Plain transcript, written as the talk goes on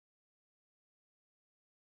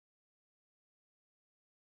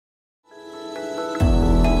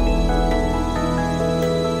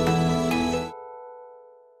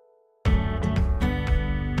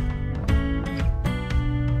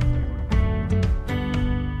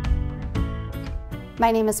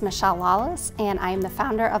My name is Michelle Lawless, and I am the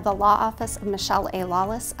founder of the law office of Michelle A.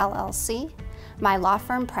 Lawless LLC. My law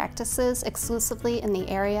firm practices exclusively in the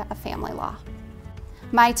area of family law.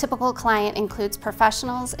 My typical client includes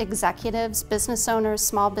professionals, executives, business owners,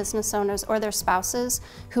 small business owners, or their spouses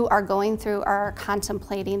who are going through or are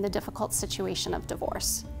contemplating the difficult situation of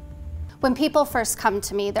divorce. When people first come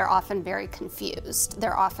to me, they're often very confused.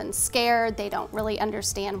 They're often scared, they don't really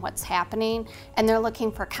understand what's happening, and they're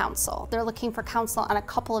looking for counsel. They're looking for counsel on a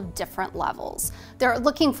couple of different levels. They're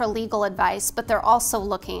looking for legal advice, but they're also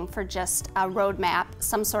looking for just a roadmap,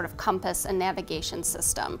 some sort of compass and navigation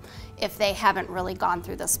system if they haven't really gone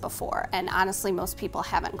through this before. And honestly, most people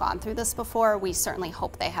haven't gone through this before. We certainly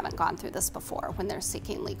hope they haven't gone through this before when they're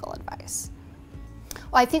seeking legal advice.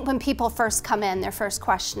 Well, I think when people first come in, their first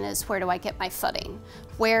question is, where do I get my footing?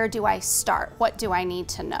 Where do I start? What do I need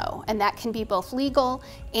to know? And that can be both legal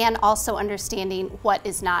and also understanding what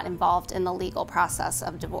is not involved in the legal process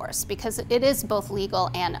of divorce, because it is both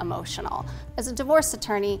legal and emotional. As a divorce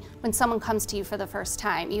attorney, when someone comes to you for the first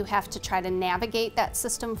time, you have to try to navigate that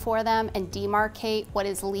system for them and demarcate what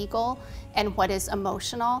is legal and what is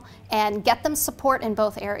emotional, and get them support in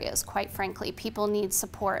both areas. Quite frankly, people need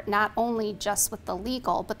support not only just with the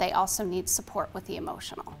legal, but they also need support with the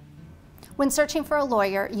emotional. When searching for a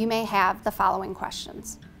lawyer, you may have the following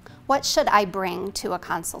questions. What should I bring to a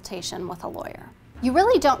consultation with a lawyer? You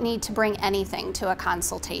really don't need to bring anything to a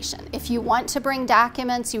consultation. If you want to bring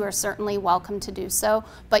documents, you are certainly welcome to do so,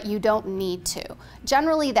 but you don't need to.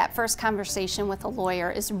 Generally, that first conversation with a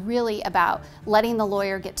lawyer is really about letting the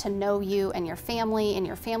lawyer get to know you and your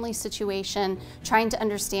family situation, trying to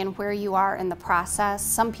understand where you are in the process.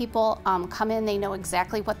 Some people come in, they know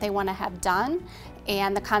exactly what they want to have done,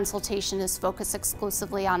 and the consultation is focused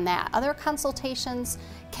exclusively on that. Other consultations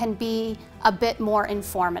can be a bit more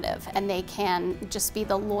informative, and they can just be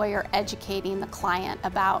the lawyer educating the client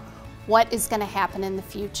about what is going to happen in the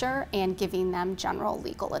future and giving them general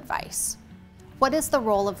legal advice. What is the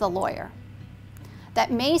role of the lawyer?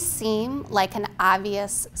 That may seem like an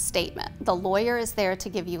obvious statement. The lawyer is there to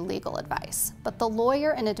give you legal advice, but the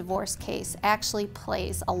lawyer in a divorce case actually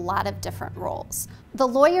plays a lot of different roles. The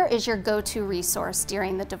lawyer is your go-to resource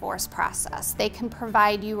during the divorce process. They can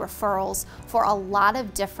provide you referrals for a lot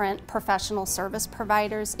of different professional service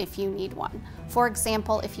providers if you need one. For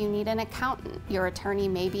example, if you need an accountant, your attorney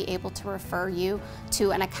may be able to refer you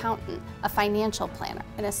to an accountant, a financial planner,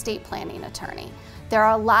 an estate planning attorney. There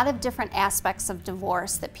are a lot of different aspects of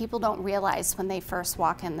divorce that people don't realize when they first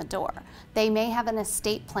walk in the door. They may have an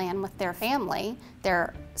estate plan with their family,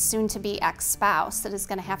 their soon-to-be ex-spouse, that is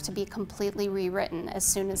going to have to be completely rewritten as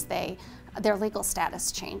soon as their legal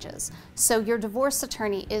status changes. So your divorce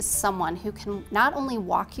attorney is someone who can not only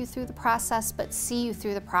walk you through the process, but see you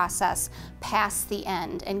through the process past the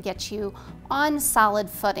end and get you on solid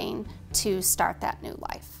footing to start that new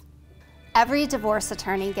life. Every divorce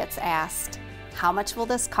attorney gets asked, how much will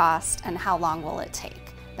this cost and how long will it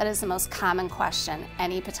take? That is the most common question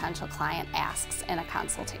any potential client asks in a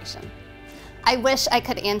consultation. I wish I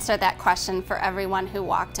could answer that question for everyone who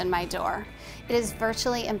walked in my door. It is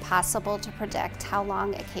virtually impossible to predict how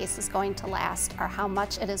long a case is going to last or how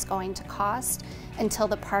much it is going to cost until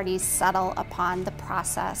the parties settle upon the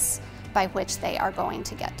process by which they are going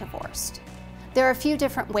to get divorced. There are a few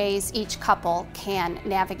different ways each couple can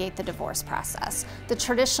navigate the divorce process. The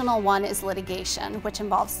traditional one is litigation, which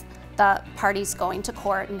involves the parties going to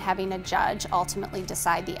court and having a judge ultimately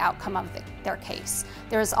decide the outcome of their case.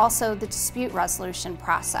 There is also the dispute resolution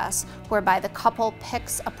process, whereby the couple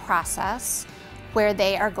picks a process where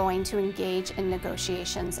they are going to engage in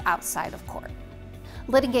negotiations outside of court.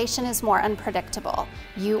 Litigation is more unpredictable.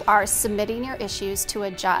 You are submitting your issues to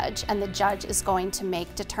a judge, and the judge is going to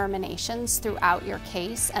make determinations throughout your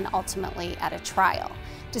case and ultimately at a trial.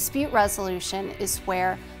 Dispute resolution is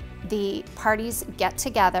where the parties get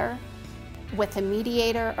together with a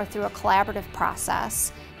mediator or through a collaborative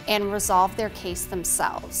process and resolve their case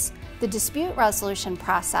themselves. The dispute resolution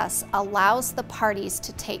process allows the parties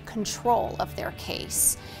to take control of their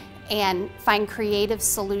case and find creative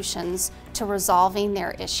solutions to resolving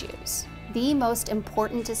their issues. The most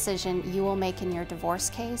important decision you will make in your divorce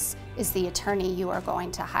case is the attorney you are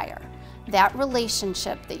going to hire. That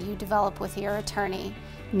relationship that you develop with your attorney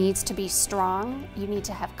needs to be strong. You need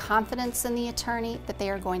to have confidence in the attorney that they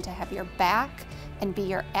are going to have your back and be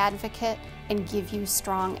your advocate and give you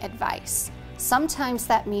strong advice. Sometimes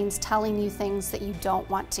that means telling you things that you don't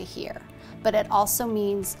want to hear, but it also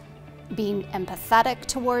means being empathetic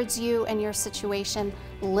towards you and your situation,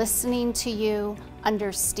 listening to you,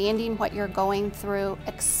 understanding what you're going through,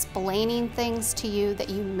 explaining things to you that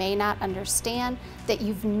you may not understand, that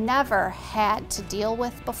you've never had to deal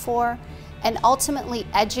with before, and ultimately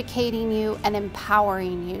educating you and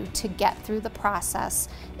empowering you to get through the process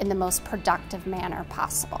in the most productive manner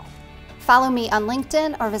possible. Follow me on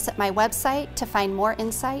LinkedIn or visit my website to find more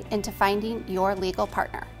insight into finding your legal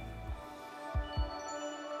partner.